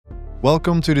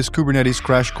Welcome to this Kubernetes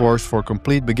crash course for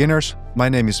complete beginners. My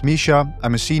name is Misha.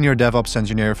 I'm a Senior DevOps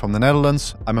Engineer from the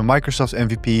Netherlands. I'm a Microsoft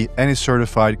MVP and a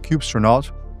certified Kubestronaut,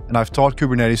 and I've taught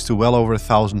Kubernetes to well over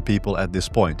 1,000 people at this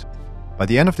point. By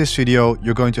the end of this video,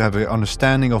 you're going to have an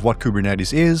understanding of what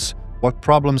Kubernetes is, what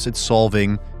problems it's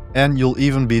solving, and you'll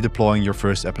even be deploying your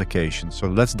first application. So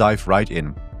let's dive right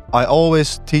in. I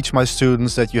always teach my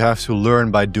students that you have to learn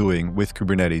by doing with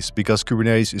Kubernetes because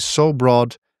Kubernetes is so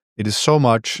broad. It is so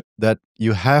much that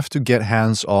you have to get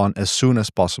hands-on as soon as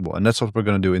possible. And that's what we're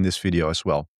going to do in this video as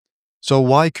well. So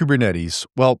why Kubernetes?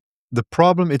 Well, the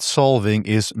problem it's solving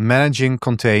is managing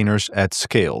containers at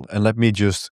scale. And let me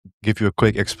just give you a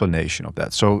quick explanation of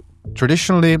that. So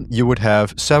traditionally, you would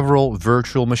have several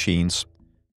virtual machines,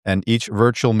 and each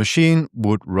virtual machine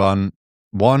would run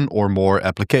one or more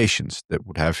applications. That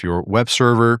would have your web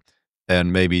server,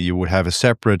 and maybe you would have a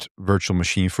separate virtual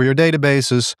machine for your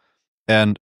databases.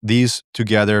 And these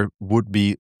together would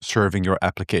be serving your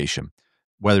application,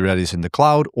 whether that is in the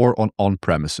cloud or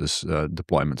on-premises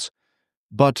deployments.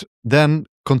 But then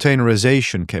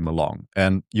containerization came along,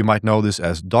 and you might know this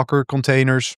as Docker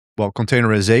containers. Well,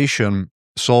 containerization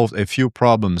solved a few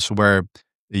problems where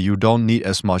you don't need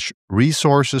as much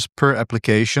resources per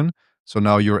application. So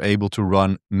now you're able to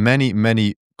run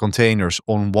many containers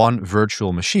on one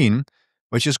virtual machine,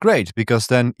 which is great because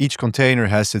then each container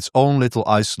has its own little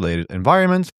isolated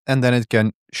environment, and then it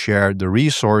can share the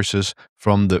resources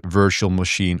from the virtual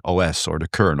machine OS or the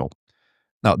kernel.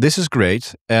 Now, this is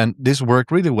great, and this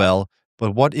worked really well,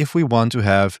 but what if we want to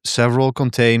have several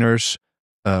containers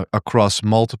across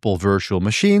multiple virtual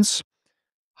machines?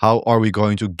 How are we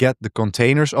going to get the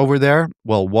containers over there?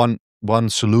 Well, one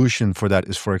solution for that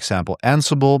is, for example,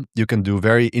 Ansible. You can do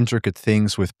very intricate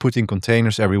things with putting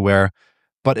containers everywhere,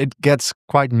 but it gets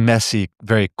quite messy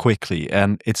very quickly,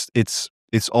 and it's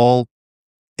all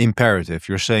imperative.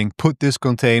 You're saying, put this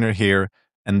container here,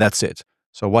 and that's it.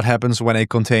 So what happens when a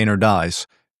container dies?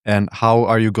 And how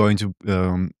are you going to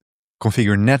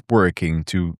configure networking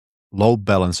to load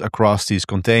balance across these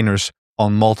containers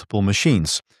on multiple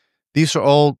machines? These are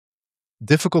all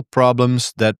difficult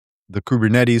problems that the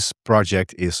Kubernetes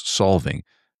project is solving.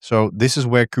 So this is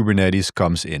where Kubernetes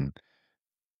comes in.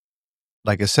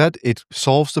 Like I said, it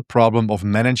solves the problem of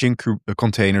managing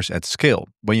containers at scale.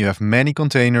 When you have many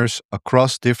containers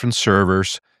across different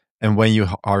servers, and when you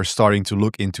are starting to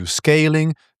look into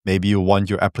scaling, maybe you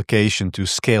want your application to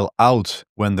scale out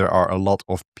when there are a lot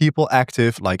of people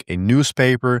active, like a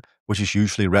newspaper, which is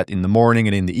usually read in the morning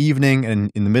and in the evening,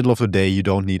 and in the middle of the day, you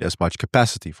don't need as much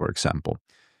capacity, for example.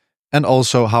 And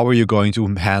also, how are you going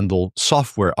to handle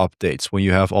software updates when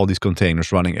you have all these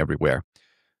containers running everywhere?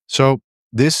 So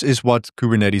this is what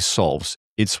Kubernetes solves.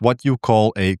 It's what you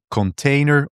call a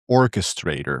container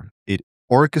orchestrator. It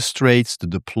orchestrates the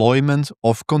deployment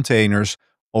of containers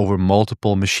over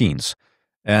multiple machines.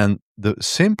 And the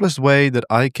simplest way that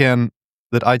I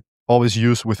always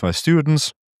use with my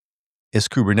students is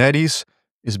Kubernetes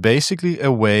is basically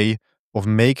a way of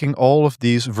making all of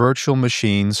these virtual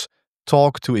machines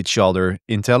talk to each other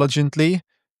intelligently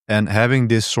and having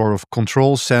this sort of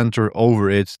control center over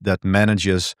it that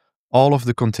manages all of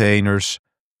the containers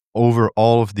over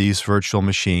all of these virtual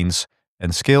machines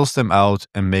and scales them out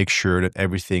and makes sure that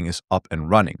everything is up and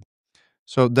running.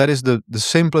 So that is the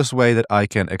simplest way that I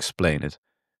can explain it.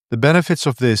 The benefits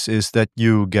of this is that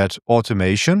you get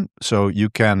automation. So you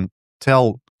can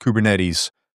tell Kubernetes,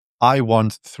 I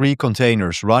want 3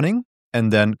 containers running,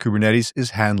 and then Kubernetes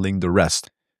is handling the rest.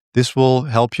 This will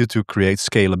help you to create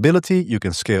scalability. You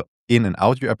can scale in and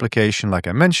out your application, like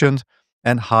I mentioned,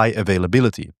 and high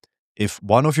availability. If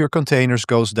one of your containers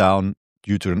goes down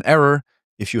due to an error,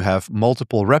 if you have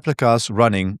multiple replicas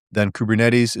running, then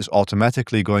Kubernetes is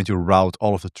automatically going to route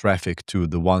all of the traffic to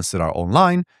the ones that are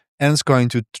online, and it's going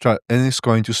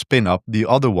to spin up the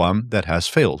other one that has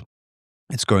failed.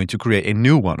 It's going to create a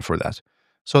new one for that.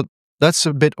 So that's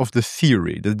a bit of the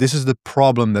theory. This is the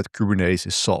problem that Kubernetes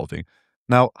is solving.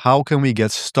 Now, how can we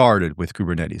get started with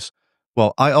Kubernetes?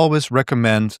 Well, I always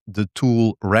recommend the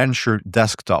tool Rancher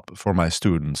Desktop for my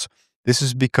students. This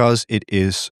is because it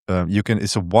is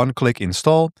it's a one-click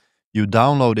install. You can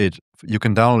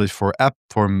download it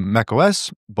for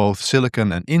macOS, both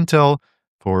Silicon and Intel,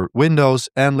 for Windows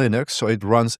and Linux, so it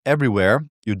runs everywhere.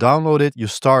 You download it, you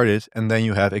start it, and then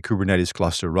you have a Kubernetes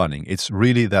cluster running. It's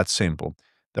really that simple.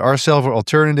 There are several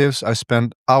alternatives. I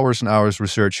spent hours and hours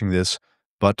researching this,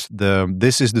 but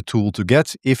this is the tool to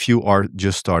get if you are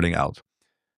just starting out.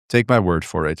 Take my word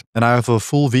for it. And I have a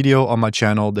full video on my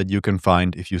channel that you can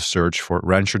find if you search for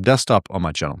Rancher Desktop on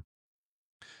my channel.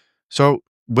 So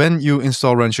when you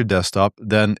install Rancher Desktop,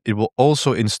 then it will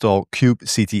also install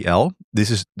kubectl. this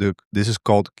is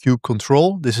called kube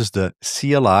control. This is the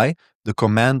CLI, the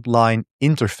command line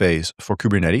interface for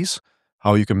Kubernetes,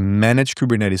 how you can manage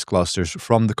Kubernetes clusters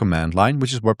from the command line,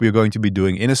 which is what we're going to be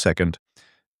doing in a second.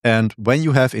 And when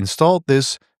you have installed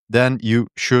this, then you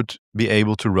should be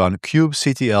able to run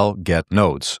kubectl get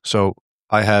nodes. So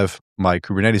I have my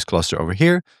Kubernetes cluster over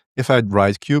here. If I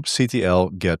write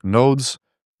kubectl get nodes,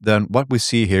 then what we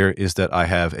see here is that I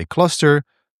have a cluster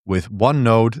with one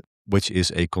node, which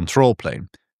is a control plane.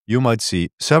 You might see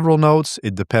several nodes.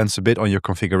 It depends a bit on your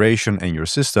configuration and your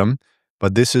system,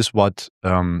 but this is what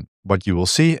you will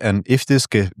see. And if this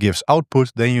gives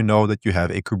output, then you know that you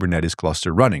have a Kubernetes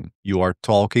cluster running. You are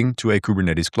talking to a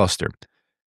Kubernetes cluster.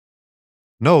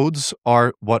 Nodes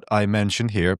are what I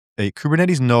mentioned here. A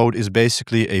Kubernetes node is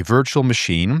basically a virtual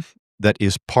machine that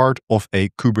is part of a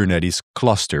Kubernetes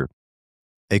cluster.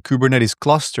 A Kubernetes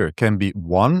cluster can be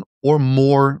one or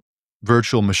more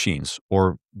virtual machines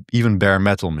or even bare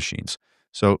metal machines.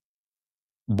 So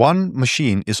one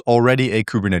machine is already a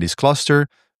Kubernetes cluster,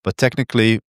 but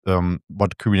technically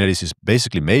what Kubernetes is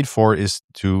basically made for is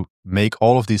to make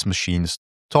all of these machines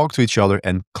talk to each other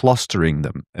and clustering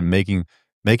them and making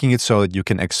it so that you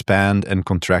can expand and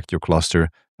contract your cluster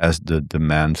as the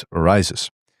demand arises.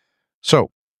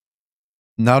 So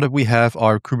now that we have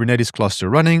our Kubernetes cluster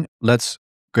running, let's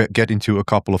get into a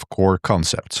couple of core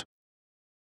concepts.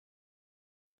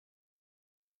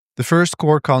 The first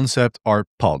core concept are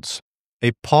pods.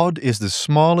 A pod is the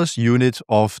smallest unit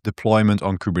of deployment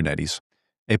on Kubernetes.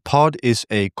 A pod is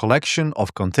a collection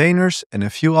of containers and a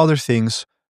few other things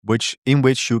in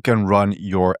which you can run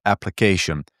your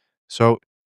application. So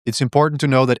it's important to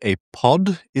know that a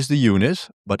pod is the unit,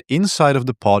 but inside of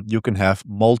the pod you can have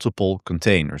multiple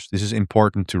containers. This is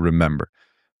important to remember.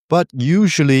 But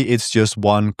usually it's just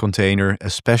one container,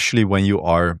 especially when you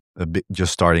are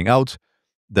just starting out,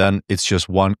 then it's just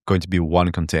going to be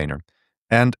one container.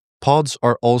 And pods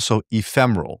are also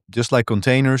ephemeral. Just like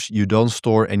containers, you don't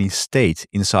store any state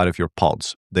inside of your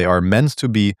pods. They are meant to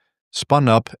be spun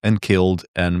up and killed,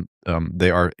 and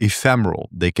they are ephemeral.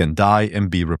 They can die and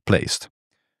be replaced.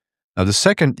 Now, the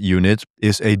second unit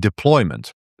is a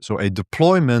deployment. So a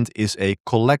deployment is a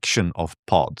collection of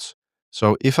pods.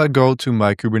 So if I go to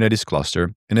my Kubernetes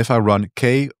cluster, and if I run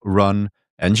krun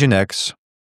nginx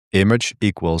image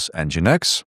equals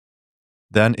nginx,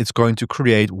 then it's going to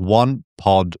create one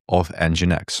pod of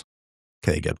nginx.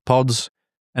 Get pods,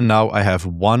 and now I have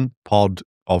one pod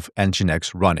of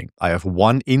nginx running. I have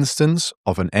one instance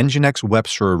of an nginx web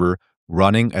server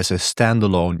running as a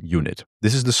standalone unit.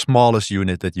 This is the smallest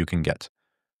unit that you can get.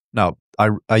 Now,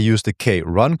 I use the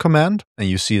krun command, and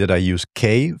you see that I use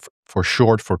K for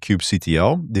short for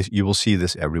kubectl. You will see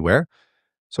this everywhere.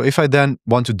 So if I then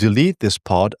want to delete this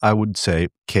pod, I would say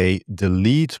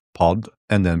delete pod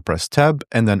and then press tab,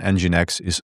 and then nginx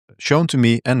is shown to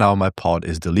me, and now my pod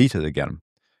is deleted again.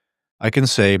 I can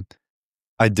say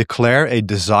I declare a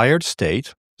desired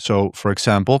state. So for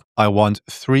example, I want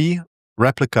 3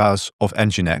 replicas of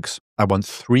nginx. I want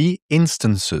 3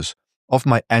 instances of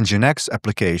my nginx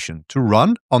application to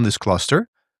run on this cluster.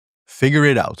 Figure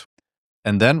it out.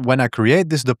 And then when I create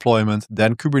this deployment,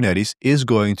 then Kubernetes is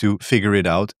going to figure it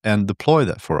out and deploy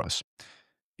that for us.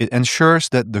 It ensures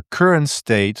that the current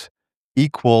state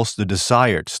equals the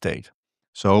desired state.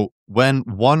 So when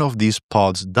one of these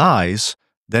pods dies,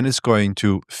 then it's going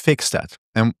to fix that.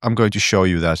 And I'm going to show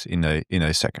you that in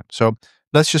a second. So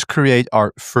let's just create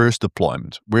our first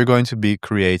deployment. We're going to be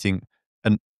creating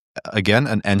an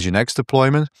nginx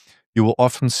deployment. You will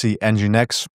often see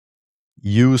nginx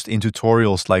used in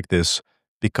tutorials like this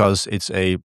because it's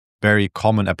a very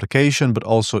common application, but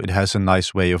also it has a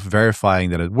nice way of verifying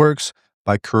that it works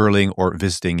by curling or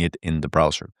visiting it in the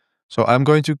browser. So I'm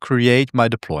going to create my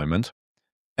deployment,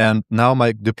 and now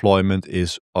my deployment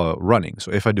is running.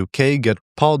 So if I do get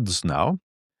pods now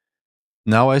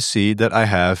I see that I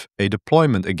have a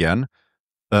deployment again,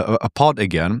 a pod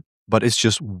again, but it's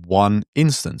just one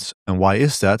instance. And why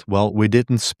is that? Well, we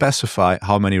didn't specify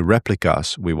how many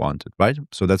replicas we wanted, right?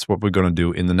 So that's what we're going to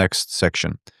do in the next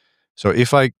section. So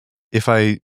if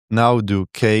I now do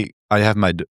I have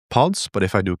my pods, but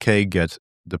if I do get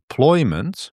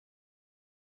deployment,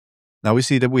 now we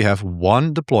see that we have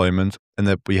one deployment and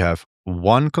that we have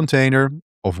one container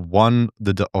of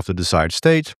the desired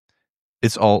state.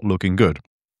 It's all looking good.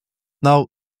 Now,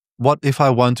 what if I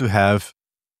want to have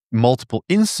multiple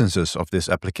instances of this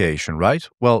application, right?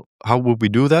 Well, how would we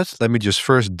do that? Let me just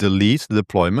first delete the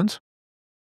deployment.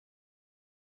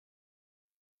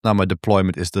 Now my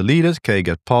deployment is deleted.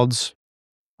 Get pods.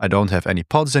 I don't have any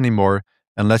pods anymore.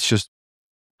 And let's just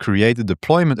create the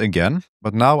deployment again.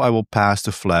 But now I will pass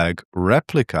the flag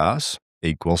replicas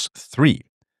equals 3.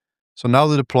 So now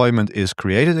the deployment is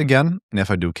created again. And if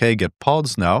I do get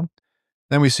pods now,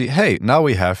 then we see, hey, now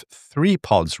we have 3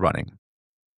 pods running.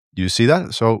 You see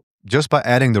that? So just by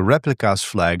adding the replicas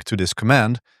flag to this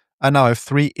command, I now have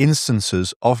 3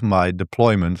 instances of my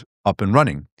deployment up and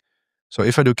running. So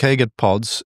if I do get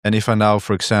pods, and if I now,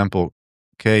 for example,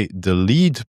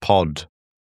 delete pod,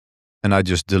 and I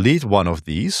just delete one of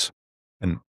these,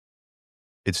 and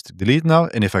it's delete now.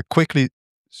 And if I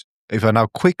now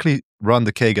quickly run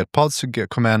the get pods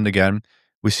command again,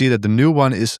 we see that the new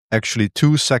one is actually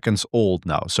 2 seconds old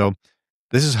now. So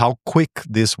this is how quick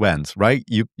this went, right?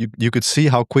 You could see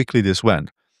how quickly this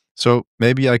went. So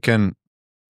maybe I can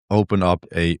open up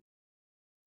a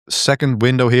second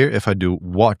window here. If I do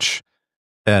watch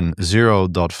n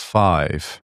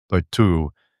 0.5.2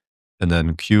 and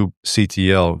then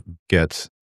kubectl get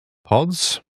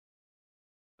pods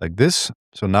like this.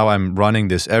 So now I'm running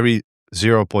this every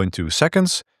 0.2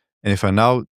 seconds. And if I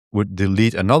now would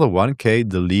delete another one,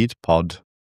 delete pod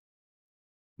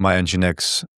my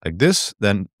nginx like this,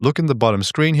 then look in the bottom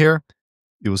screen here.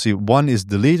 You will see one is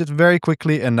deleted very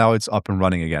quickly and now it's up and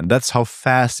running again. That's how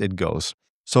fast it goes.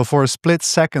 So for a split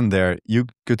second there, you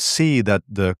could see that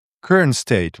the current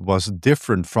state was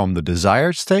different from the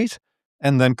desired state.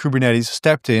 And then Kubernetes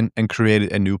stepped in and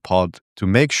created a new pod to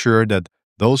make sure that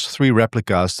those 3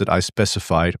 replicas that I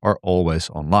specified are always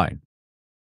online.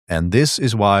 And this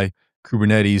is why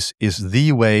Kubernetes is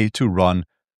the way to run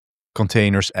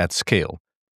containers at scale.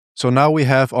 So now we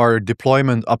have our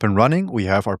deployment up and running. We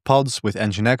have our pods with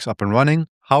nginx up and running.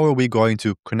 How are we going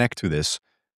to connect to this?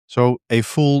 So a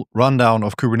full rundown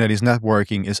of Kubernetes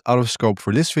networking is out of scope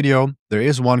for this video. There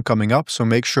is one coming up, so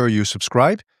make sure you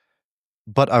subscribe.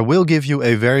 But I will give you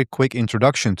a very quick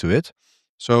introduction to it.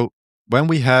 So when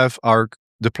we have our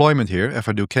deployment here, if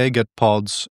I do get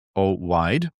pods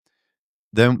wide,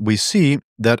 then we see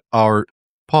that our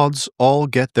pods all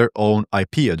get their own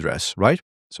IP address, right?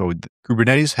 So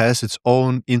Kubernetes has its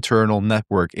own internal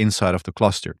network inside of the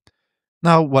cluster.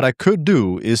 Now, what I could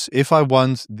do is if I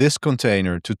want this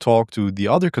container to talk to the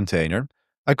other container,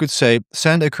 I could say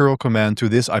send a curl command to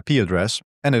this IP address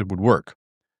and it would work.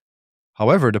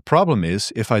 However, the problem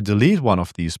is if I delete one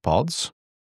of these pods,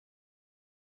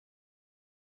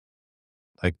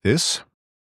 like this,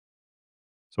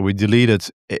 so we deleted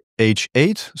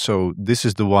H8, so this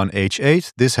is the one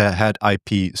H8, this had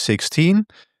IP 16.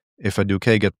 If I do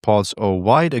get pods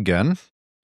wide again,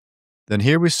 then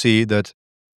here we see that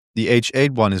the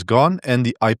H8 one is gone and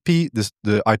the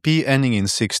IP ending in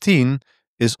 16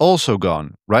 is also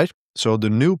gone, right? So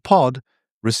the new pod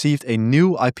received a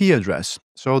new IP address.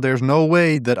 So there's no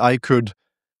way that I could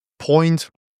point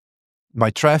my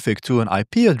traffic to an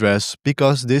IP address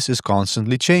because this is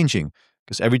constantly changing.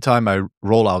 Because every time I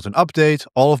roll out an update,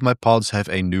 all of my pods have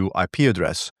a new IP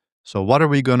address. So what are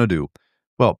we going to do?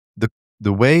 Well,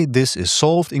 the way this is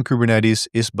solved in Kubernetes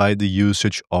is by the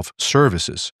usage of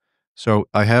services. So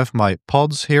I have my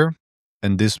pods here,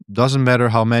 and this doesn't matter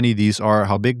how many these are,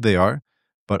 how big they are,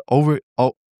 but over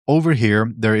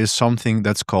here, there is something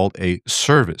that's called a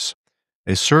service.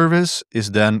 A service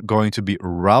is then going to be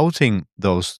routing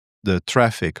the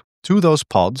traffic to those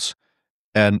pods,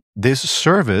 and this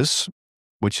service,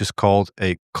 which is called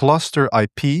a cluster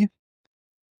IP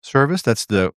service, that's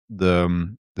the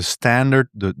standard,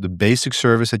 the basic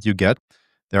service that you get.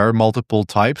 There are multiple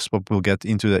types, but we'll get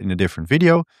into that in a different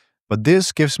video. But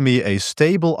this gives me a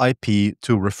stable IP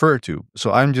to refer to.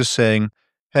 So I'm just saying,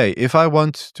 hey, if I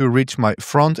want to reach my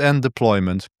front-end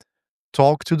deployment,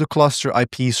 talk to the cluster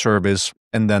IP service,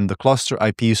 and then the cluster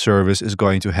IP service is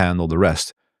going to handle the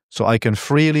rest. So I can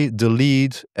freely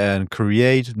delete and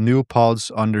create new pods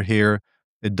under here.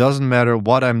 It doesn't matter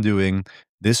what I'm doing.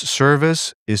 This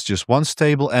service is just one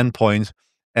stable endpoint,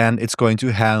 and it's going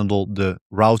to handle the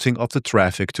routing of the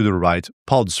traffic to the right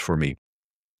pods for me.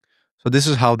 So this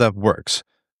is how that works.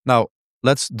 Now,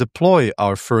 let's deploy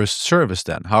our first service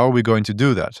then. How are we going to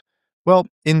do that? Well,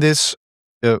 in this,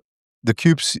 the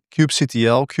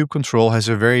kubectl, kubecontrol has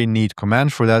a very neat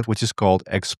command for that, which is called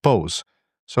expose.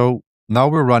 So now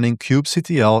we're running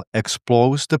kubectl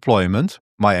expose deployment,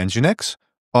 my nginx,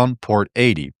 on port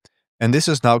 80. And this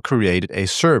has now created a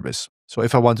service. So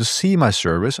if I want to see my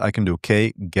service, I can do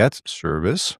get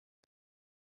service.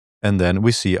 And then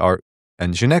we see our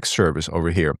nginx service over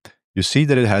here. You see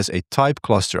that it has a type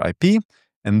cluster IP.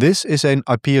 And this is an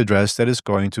IP address that is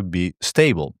going to be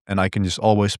stable. And I can just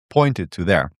always point it to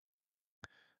there.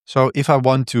 So if I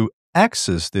want to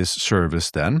access this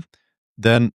service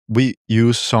then we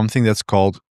use something that's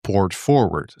called port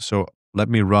forward. So let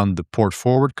me run the port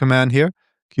forward command here.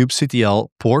 kubectl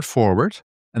port forward,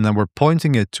 and then we're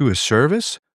pointing it to a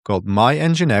service called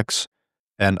my-nginx,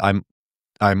 and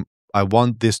I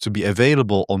want this to be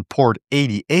available on port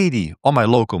 8080 on my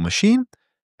local machine,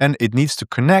 and it needs to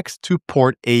connect to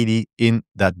port 80 in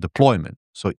that deployment.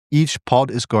 So each pod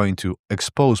is going to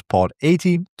expose pod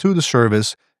 80 to the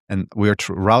service, and we are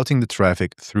routing the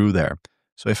traffic through there.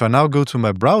 So if I now go to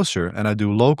my browser and I do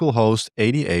localhost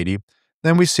 8080,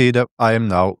 then we see that I am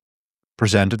now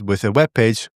presented with a web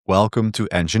page, welcome to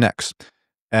Nginx.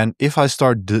 And if I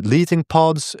start deleting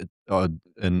pods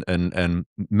and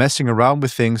messing around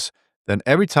with things, then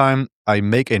every time I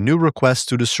make a new request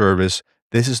to the service,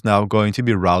 this is now going to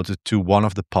be routed to one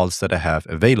of the pods that I have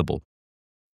available.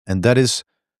 And that is,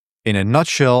 in a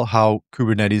nutshell, how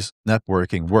Kubernetes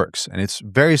networking works. And it's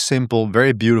very simple,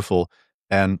 very beautiful,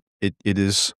 and it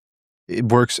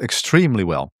works extremely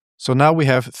well. So now we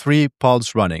have 3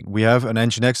 pods running. We have an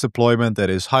Nginx deployment that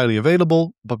is highly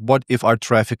available, but what if our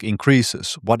traffic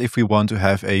increases? What if we want to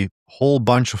have a whole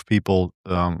bunch of people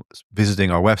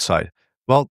visiting our website?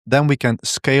 Well, then we can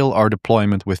scale our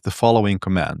deployment with the following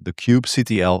command, the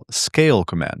kubectl scale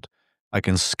command. I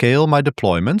can scale my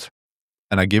deployment,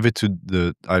 and I give it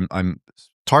to I'm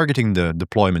targeting the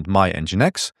deployment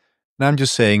my-nginx, and I'm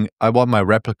just saying I want my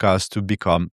replicas to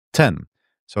become 10.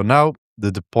 So now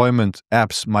the deployment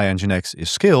apps my-nginx is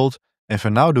scaled. If I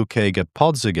now do kget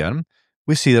pods again,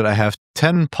 we see that I have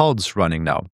 10 pods running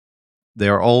now. They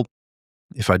are all,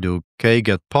 if I do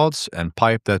kget pods and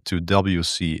pipe that to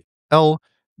wcl,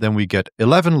 then we get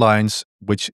 11 lines,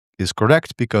 which is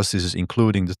correct because this is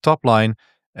including the top line,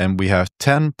 and we have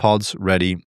 10 pods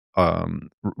ready,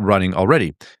 running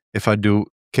already. If I do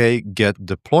kget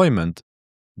deployment,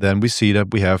 then we see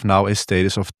that we have now a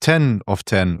status of 10 of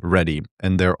 10 ready,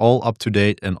 and they're all up to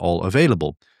date and all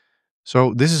available.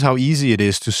 So this is how easy it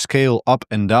is to scale up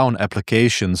and down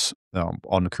applications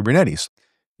on Kubernetes.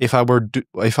 If I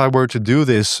were to do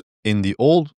this in the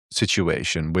old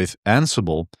situation with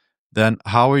Ansible, then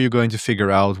how are you going to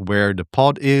figure out where the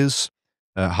pod is,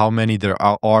 how many there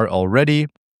are already,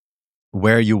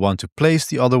 where you want to place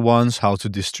the other ones, how to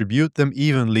distribute them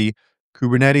evenly?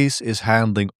 Kubernetes is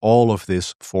handling all of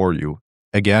this for you.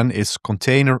 Again, it's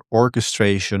container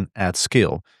orchestration at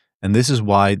scale. And this is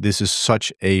why this is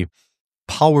such a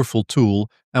powerful tool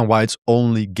and why it's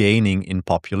only gaining in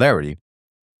popularity.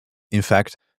 In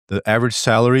fact, the average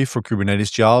salary for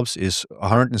Kubernetes jobs is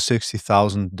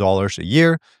 $160,000 a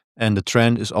year, and the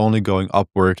trend is only going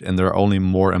upward, and there are only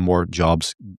more and more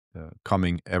jobs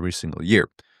coming every single year.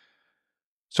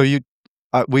 So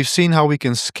we've seen how we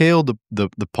can scale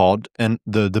the pod and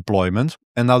the deployment,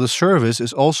 and now the service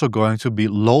is also going to be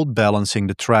load balancing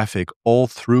the traffic all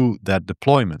through that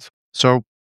deployment. So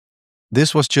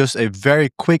this was just a very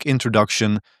quick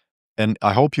introduction, and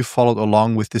I hope you followed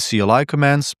along with the CLI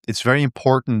commands. It's very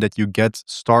important that you get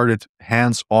started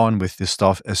hands-on with this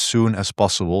stuff as soon as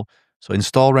possible. So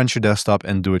install Rancher Desktop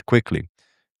and do it quickly.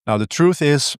 Now, the truth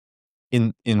is,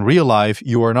 in real life,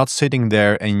 you are not sitting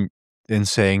there and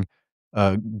saying,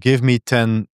 give me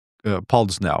 10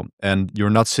 pods now. And you're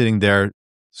not sitting there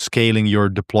scaling your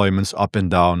deployments up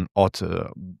and down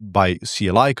by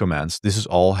CLI commands. This is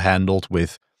all handled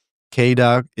with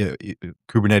KDA,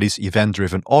 Kubernetes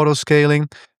event-driven auto-scaling,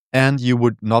 and you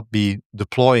would not be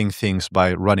deploying things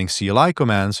by running CLI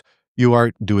commands. You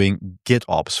are doing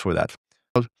GitOps for that.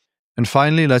 And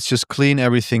finally, let's just clean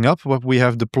everything up what we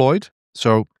have deployed.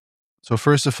 So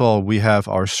first of all, we have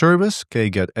our service,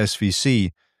 kget svc.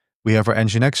 We have our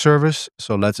Nginx service,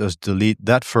 so let's just delete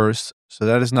that first. So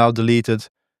that is now deleted.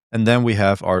 And then we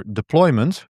have our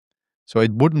deployment. So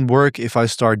it wouldn't work if I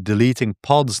start deleting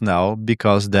pods now,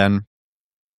 because then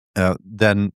the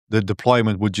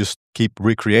deployment would just keep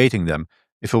recreating them.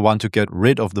 If I want to get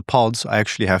rid of the pods, I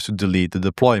actually have to delete the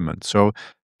deployment. So,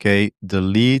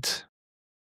 delete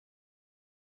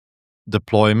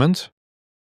deployment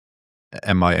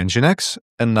mi-nginx,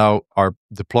 and now our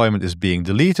deployment is being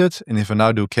deleted. And if I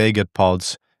now do kget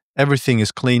pods, everything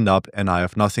is cleaned up and I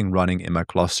have nothing running in my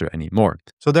cluster anymore.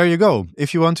 So there you go.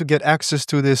 If you want to get access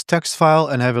to this text file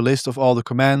and have a list of all the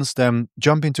commands, then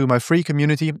jump into my free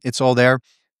community. It's all there.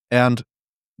 And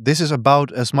this is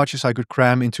about as much as I could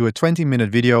cram into a 20-minute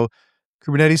video.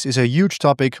 Kubernetes is a huge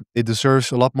topic. It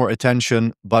deserves a lot more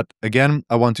attention. But again,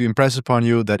 I want to impress upon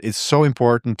you that it's so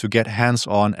important to get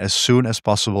hands-on as soon as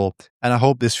possible. And I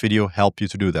hope this video helped you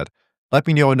to do that. Let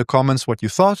me know in the comments what you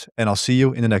thought, and I'll see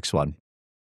you in the next one.